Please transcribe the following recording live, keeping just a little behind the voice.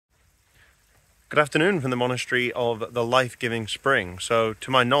Good afternoon from the monastery of the Life-Giving Spring. So, to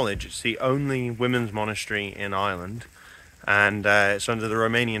my knowledge, it's the only women's monastery in Ireland, and it's under the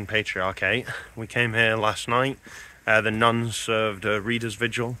Romanian Patriarchate. We came here last night. The nuns served a reader's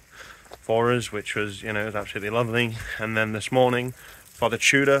vigil for us, which was, was absolutely lovely. And then this morning, Father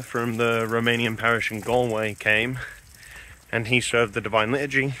Tudor from the Romanian parish in Galway came, and he served the Divine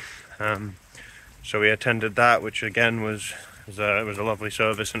Liturgy. So we attended that, which again was a lovely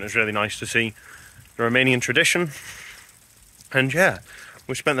service, and it was really nice to see the Romanian tradition. And yeah,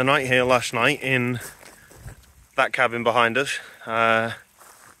 we spent the night here last night in that cabin behind us.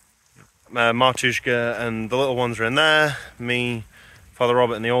 Martushka and the little ones were in there. Me, Father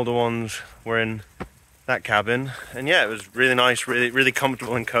Robert and the older ones were in that cabin. And yeah, it was really nice, really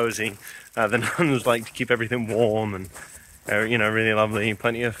comfortable and cozy. The nuns like to keep everything warm and really lovely,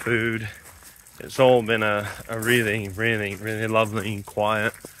 plenty of food. It's all been a really lovely,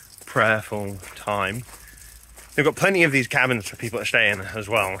 quiet, prayerful time. They've got plenty of these cabins for people to stay in as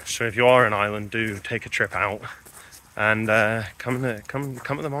well. So if you are in Ireland, do take a trip out and come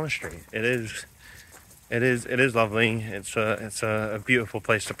to the monastery. It is lovely. It's a beautiful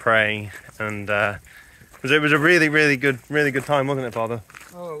place to pray, and it was a really good time, wasn't it, Father?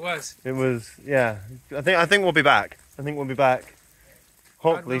 Oh, it was. It was, yeah. I think we'll be back.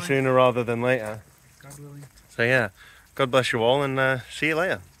 Hopefully sooner rather than later. God willing. So yeah, God bless you all, and see you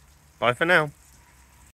later. Bye for now.